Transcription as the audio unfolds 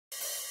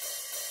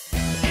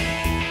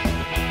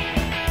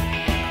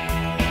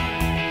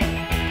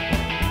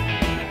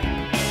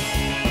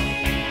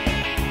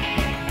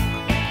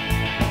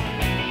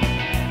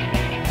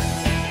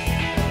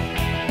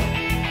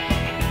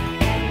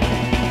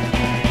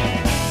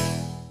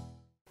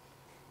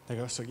There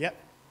you go. So yeah,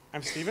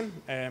 I'm Steven.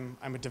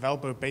 I'm a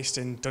developer based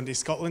in Dundee,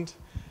 Scotland.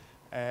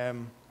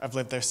 I've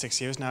lived there 6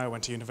 years now. I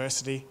went to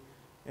university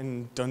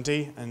in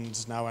Dundee,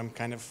 and now I'm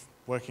kind of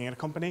working at a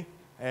company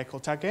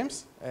called Tag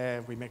Games.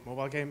 We make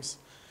mobile games.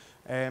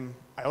 I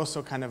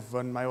also kind of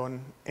run my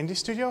own indie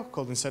studio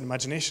called Insert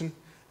Imagination.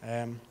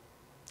 None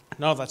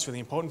of that's really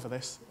important for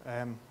this.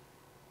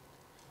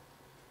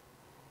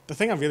 The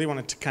thing I really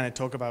wanted to kind of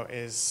talk about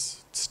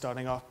is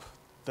starting up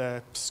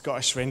the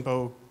Scottish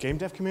Rainbow Game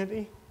Dev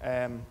community.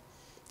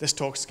 This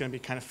talk is going to be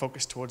kind of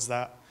focused towards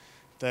that,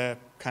 the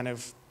kind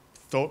of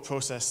thought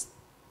process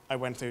I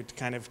went through to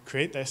kind of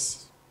create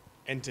this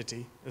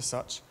entity as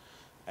such,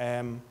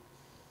 and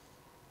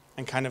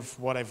kind of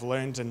what I've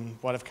learned and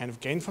what I've kind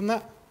of gained from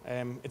that.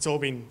 It's all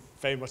been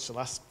very much the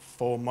last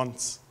 4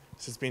 months,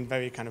 so it's been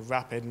very kind of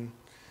rapid and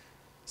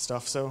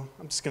stuff. So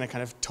I'm just going to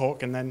kind of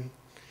talk and then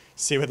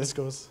see where this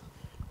goes.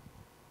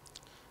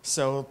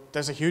 So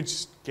there's a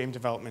huge game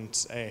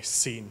development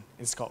scene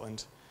in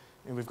Scotland,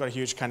 and we've got a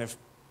huge kind of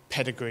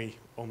pedigree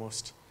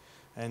almost.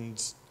 And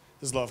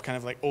there's a lot of kind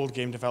of like old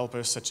game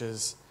developers such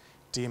as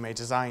DMA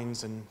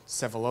Designs and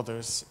several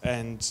others,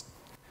 and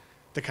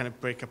they kind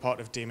of break apart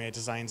of DMA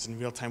Designs and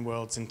Real-Time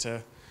Worlds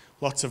into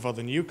lots of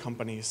other new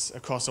companies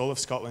across all of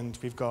Scotland.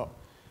 We've got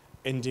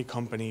indie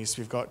companies,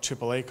 we've got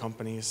AAA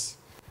companies.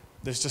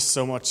 There's just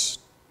so much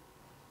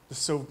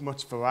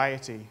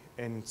variety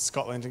in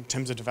Scotland in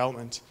terms of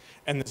development,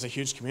 and there's a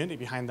huge community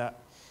behind that.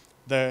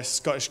 The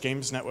Scottish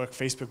Games Network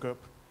Facebook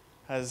group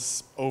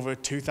has over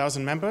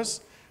 2,000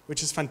 members,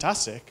 which is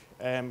fantastic.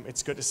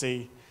 It's good to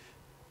see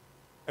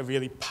a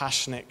really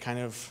passionate kind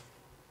of,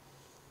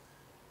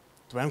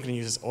 the way I'm going to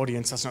use is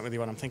audience, that's not really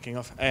what I'm thinking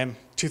of.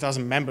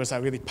 2,000 members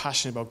are really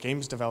passionate about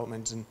games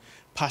development and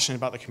passionate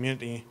about the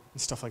community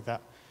and stuff like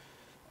that.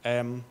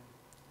 And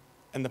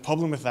the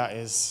problem with that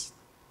is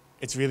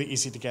it's really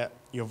easy to get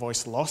your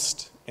voice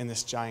lost in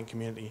this giant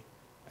community.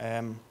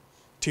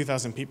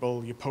 2,000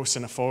 people, you post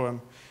in a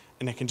forum,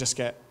 and it can just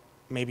get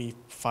maybe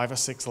 5 or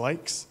 6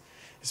 likes,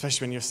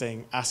 especially when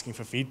you're asking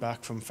for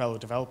feedback from fellow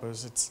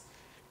developers. It's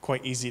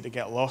quite easy to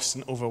get lost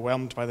and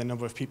overwhelmed by the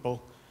number of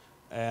people.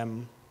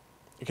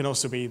 It can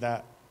also be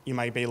that you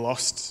might be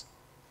lost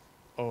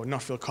or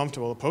not feel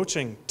comfortable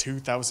approaching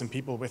 2,000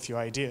 people with your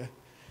idea.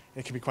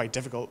 It can be quite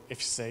difficult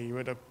if, say, you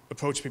were to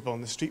approach people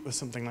on the street with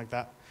something like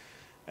that.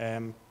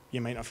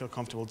 You might not feel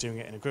comfortable doing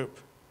it in a group.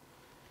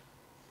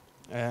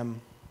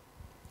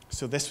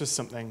 So this was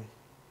something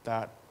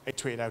that I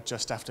tweeted out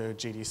just after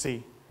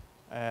GDC.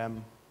 I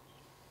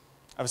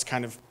was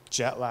kind of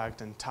jet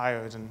lagged and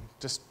tired and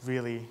just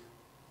really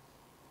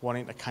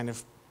wanting to kind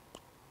of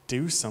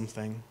do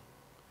something.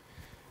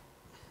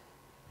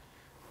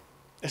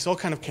 This all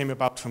kind of came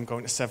about from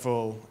going to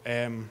several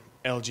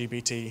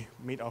LGBT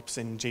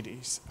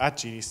meetups at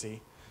GDC,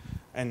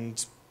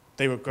 and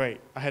they were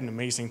great. I had an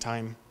amazing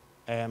time,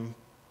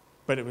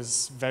 but it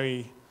was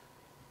very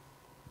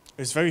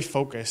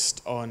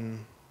focused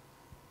on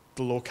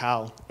the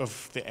locale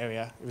of the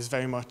area. It was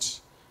very much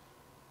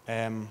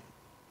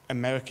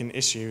American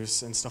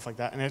issues and stuff like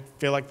that, and I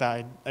feel like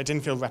that I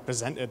didn't feel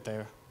represented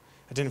there.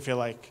 I didn't feel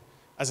like,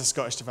 as a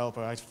Scottish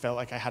developer, I felt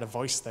like I had a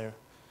voice there.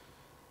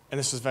 And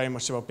this was very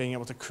much about being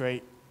able to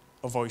create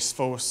a voice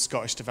for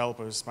Scottish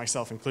developers,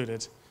 myself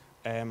included,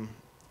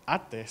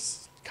 at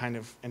this kind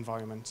of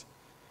environment.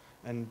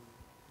 And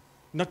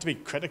not to be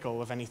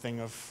critical of anything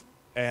that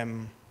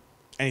went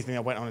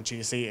on at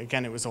GDC,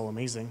 again, it was all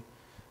amazing.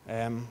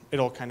 It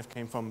all kind of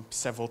came from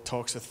several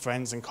talks with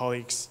friends and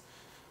colleagues,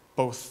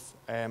 both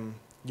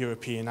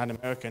European and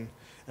American,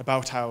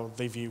 about how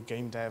they view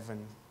game dev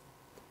and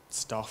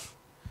stuff.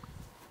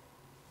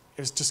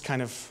 It was just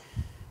kind of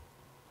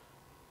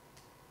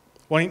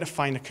wanting to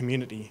find a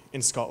community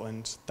in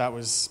Scotland that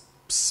was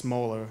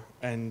smaller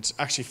and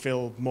actually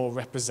feel more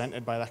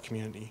represented by that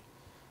community.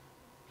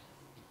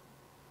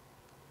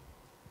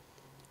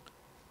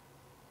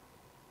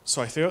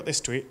 So I threw out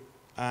this tweet,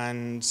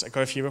 and I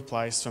got a few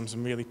replies from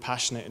some really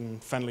passionate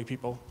and friendly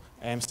people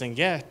saying,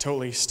 yeah,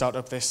 totally, start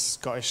up this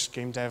Scottish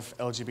Game Dev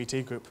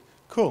LGBT group.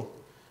 Cool,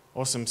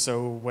 awesome,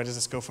 so where does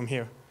this go from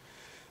here?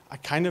 I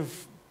kind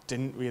of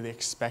didn't really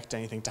expect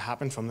anything to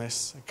happen from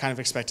this. I kind of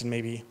expected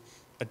maybe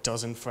a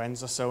dozen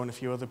friends or so and a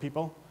few other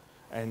people,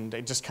 and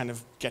it just kind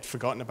of get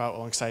forgotten about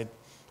alongside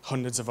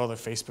hundreds of other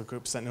Facebook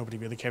groups that nobody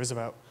really cares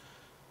about.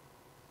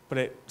 But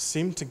it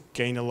seemed to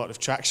gain a lot of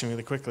traction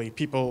really quickly.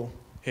 People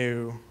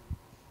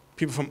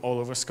from all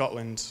over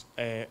Scotland,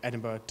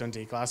 Edinburgh,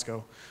 Dundee,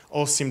 Glasgow,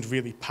 all seemed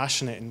really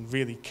passionate and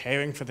really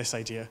caring for this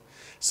idea,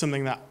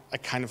 something that I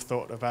kind of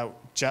thought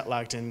about jet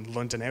lagged in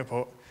London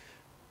airport,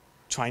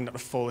 trying not to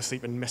fall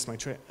asleep and miss my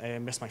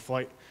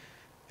flight.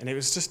 And it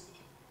was just,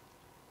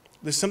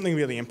 there's something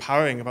really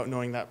empowering about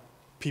knowing that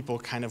people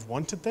kind of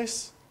wanted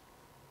this,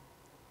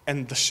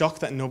 and the shock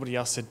that nobody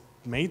else had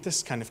made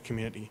this kind of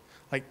community.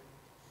 Like,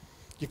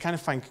 you kind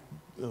of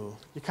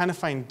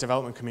find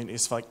development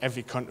communities for like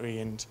every country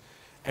and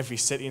every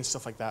city and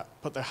stuff like that,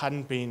 but there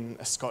hadn't been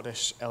a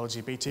Scottish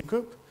LGBT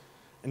group,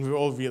 and we were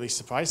all really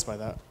surprised by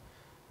that.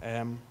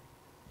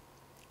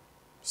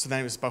 So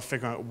then it was about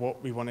figuring out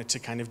what we wanted to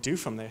kind of do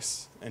from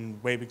this and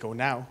where we go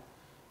now.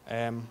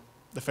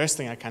 The first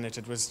thing I kind of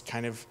did was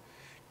kind of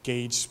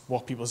gauge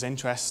what people's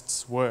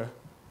interests were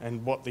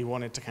and what they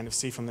wanted to kind of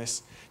see from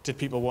this. Did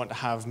people want to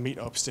have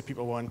meetups? Did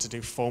people want to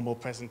do formal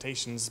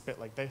presentations, a bit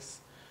like this?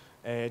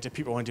 Did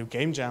people want to do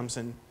game jams?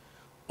 And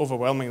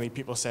overwhelmingly,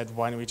 people said,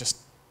 why don't we just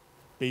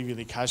be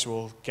really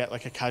casual, get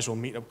like a casual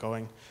meetup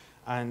going?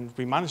 And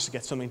we managed to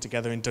get something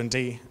together in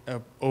Dundee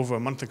over a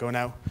month ago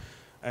now.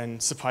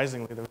 And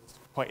surprisingly, there was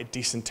quite a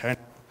decent turnout.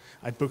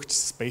 I booked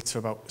space for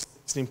about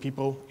 16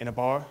 people in a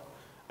bar,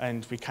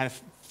 and we kind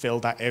of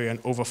filled that area and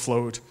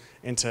overflowed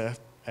into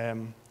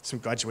some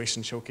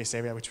graduation showcase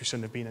area, which we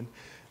shouldn't have been in.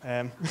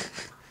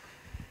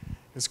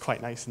 It was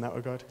quite nice in that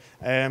regard.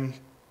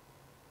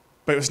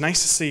 But it was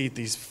nice to see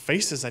these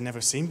faces I'd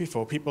never seen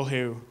before, people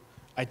who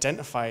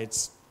identified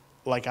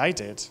like I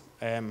did,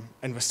 and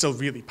were still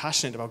really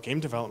passionate about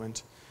game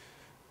development.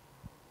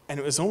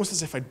 And it was almost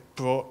as if I'd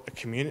brought a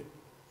community.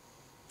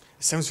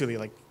 It sounds really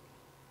like,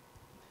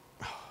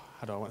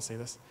 how do I want to say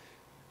this?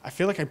 I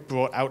feel like I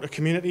brought out a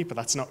community, but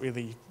that's not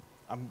really,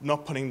 I'm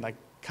not putting like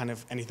kind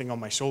of anything on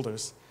my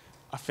shoulders.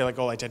 I feel like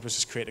all I did was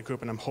just create a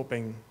group, and I'm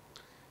hoping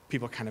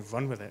people kind of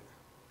run with it.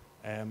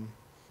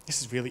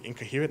 This is really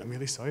incoherent. I'm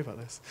really sorry about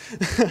this.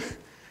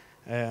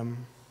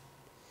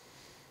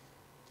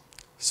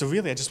 So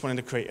really, I just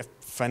wanted to create a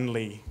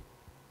friendly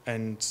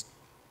and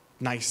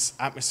nice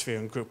atmosphere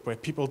and group where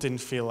people didn't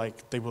feel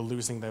like they were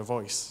losing their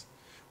voice,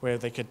 where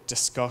they could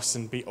discuss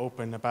and be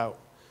open about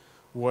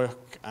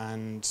work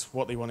and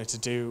what they wanted to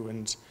do,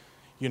 and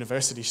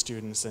university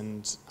students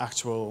and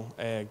actual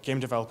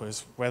game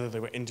developers, whether they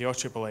were indie or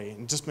AAA,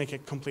 and just make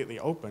it completely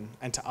open,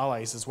 and to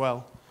allies as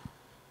well,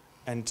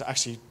 and to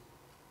actually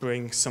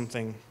bring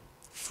something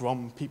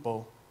from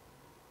people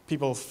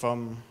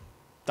from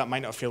that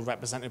might not feel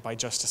represented by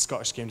just a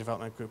Scottish game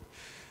development group,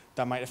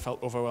 that might have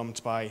felt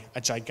overwhelmed by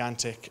a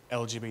gigantic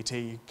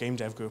LGBT game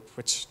dev group,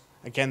 which,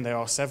 again, there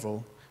are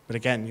several, but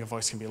again, your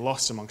voice can be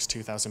lost amongst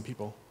 2,000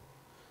 people.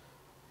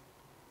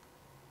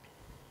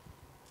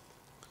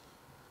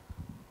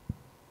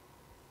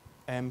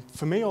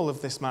 For me, all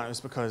of this matters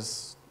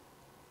because,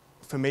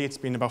 for me, it's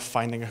been about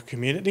finding a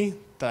community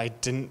that I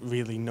didn't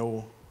really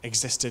know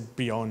existed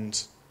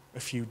beyond a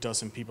few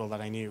dozen people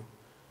that I knew.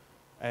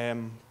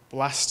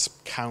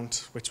 Last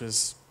count, which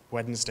was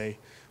Wednesday,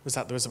 was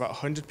that there was about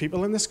 100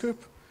 people in this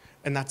group,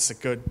 and that's a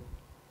good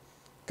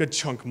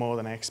chunk more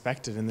than I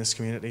expected in this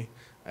community.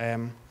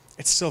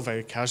 It's still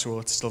very casual,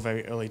 it's still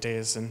very early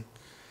days and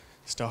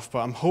stuff, but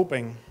I'm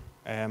hoping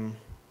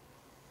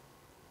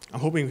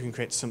we can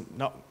create some,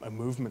 not a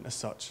movement as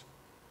such,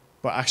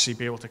 but actually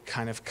be able to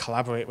kind of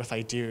collaborate with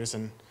ideas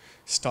and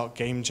start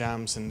game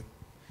jams and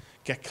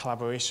get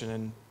collaboration,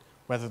 and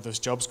whether there's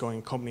jobs going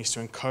in companies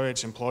to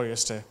encourage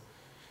employers to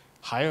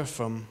hire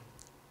from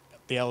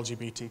the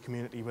LGBT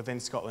community within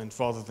Scotland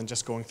rather than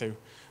just going through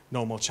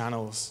normal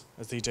channels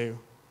as they do.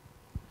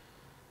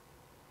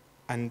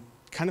 And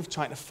kind of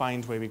trying to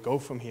find where we go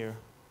from here.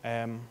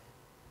 It's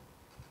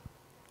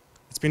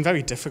been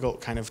very difficult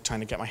kind of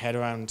trying to get my head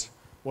around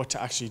what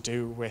to actually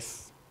do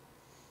with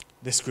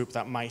this group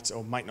that might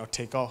or might not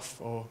take off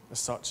or as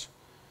such.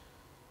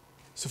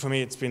 So for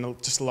me, it's been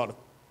just a lot of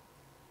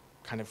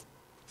kind of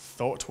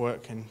thought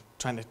work and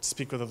trying to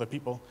speak with other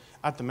people.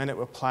 At the minute,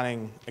 we're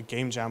planning a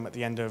game jam at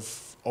the end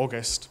of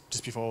August,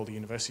 just before all the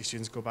university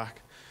students go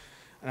back.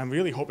 And I'm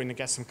really hoping to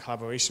get some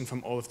collaboration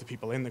from all of the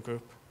people in the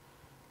group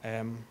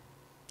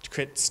to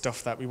create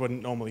stuff that we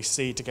wouldn't normally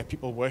see, to get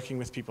people working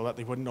with people that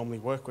they wouldn't normally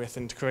work with,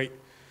 and to create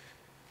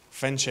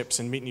friendships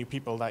and meet new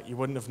people that you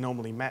wouldn't have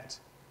normally met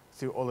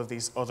through all of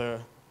these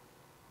other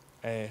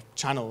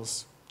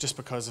channels, just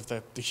because of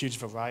the huge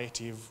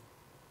variety of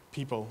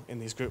people in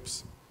these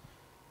groups.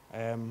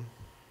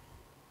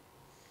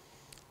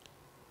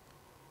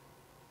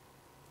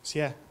 So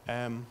yeah,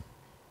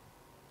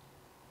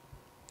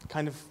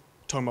 kind of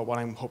talking about what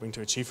I'm hoping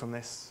to achieve from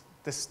this.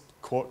 This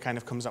quote kind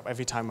of comes up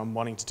every time I'm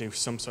wanting to do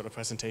some sort of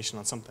presentation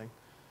on something.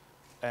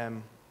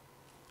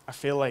 I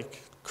feel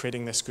like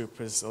creating this group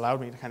has allowed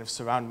me to kind of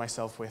surround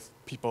myself with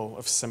people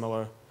of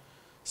similar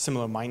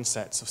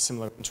mindsets, of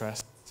similar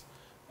interests.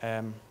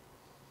 And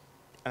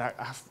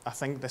I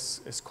think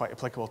this is quite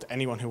applicable to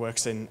anyone who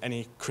works in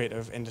any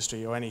creative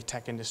industry or any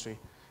tech industry.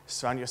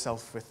 Surround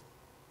yourself with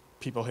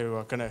people who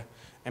are going to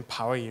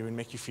empower you and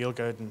make you feel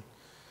good. And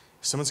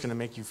if someone's going to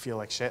make you feel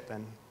like shit,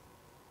 then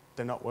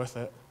they're not worth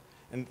it.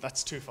 And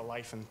that's true for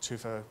life and true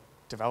for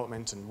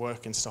development and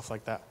work and stuff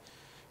like that.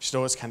 You should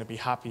always kind of be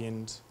happy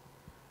and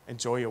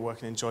enjoy your work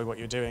and enjoy what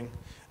you're doing,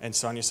 and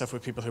surround yourself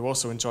with people who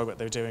also enjoy what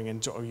they're doing and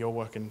enjoy your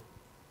work, and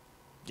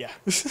yeah.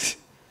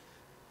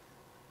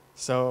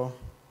 So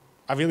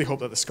I really hope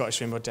that the Scottish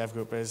Rainbow Dev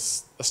Group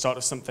is the start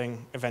of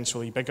something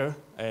eventually bigger,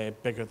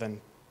 bigger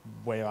than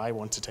where I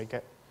want to take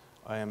it,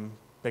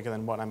 bigger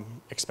than what I'm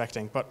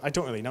expecting, but I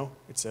don't really know.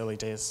 It's early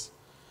days.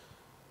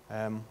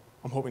 I'm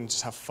hoping to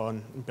just have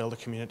fun and build a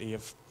community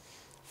of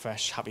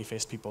fresh,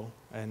 happy-faced people,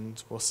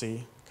 and we'll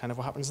see kind of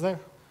what happens there.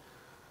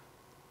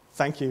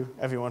 thank you,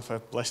 everyone,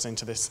 for listening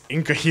to this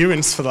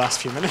incoherence for the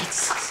last few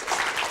minutes.